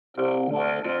The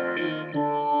weather in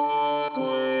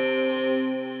Brooklyn.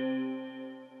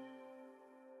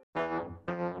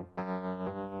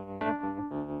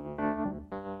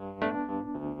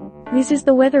 This is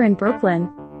the weather in Brooklyn.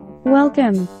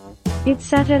 Welcome. It's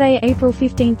Saturday, April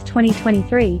 15th,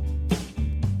 2023.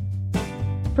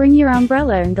 Bring your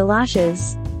umbrella and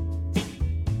galoshes.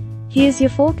 Here's your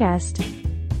forecast.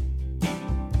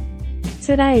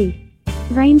 Today.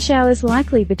 Rain showers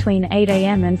likely between 8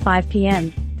 a.m. and 5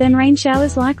 p.m., then rain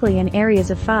showers likely in areas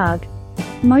of fog.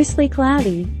 Mostly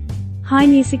cloudy. High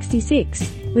near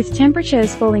 66, with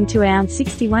temperatures falling to around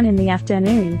 61 in the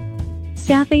afternoon.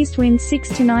 Southeast winds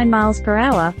 6 to 9 miles per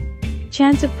hour.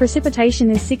 Chance of precipitation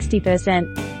is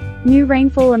 60%. New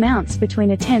rainfall amounts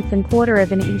between a tenth and quarter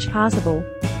of an inch possible.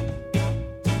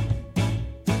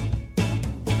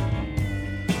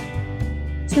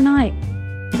 Tonight.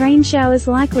 Rain showers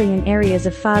likely in areas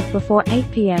of fog before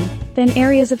 8 p.m., then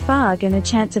areas of fog and a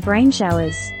chance of rain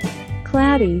showers.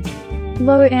 Cloudy.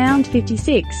 Low around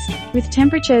 56, with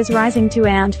temperatures rising to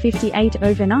around 58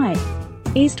 overnight.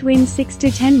 East winds 6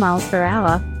 to 10 miles per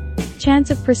hour. Chance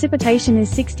of precipitation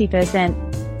is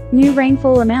 60%. New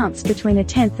rainfall amounts between a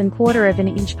tenth and quarter of an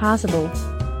inch possible.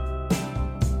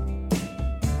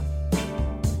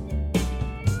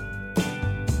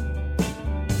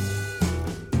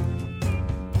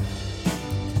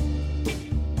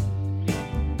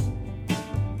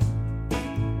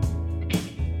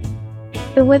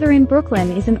 The Weather in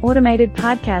Brooklyn is an automated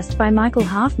podcast by Michael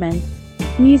Hoffman.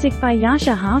 Music by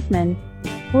Yasha Hoffman.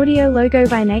 Audio logo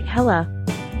by Nate Heller.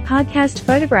 Podcast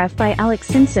photograph by Alex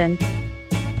Simpson.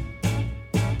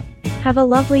 Have a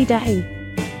lovely day.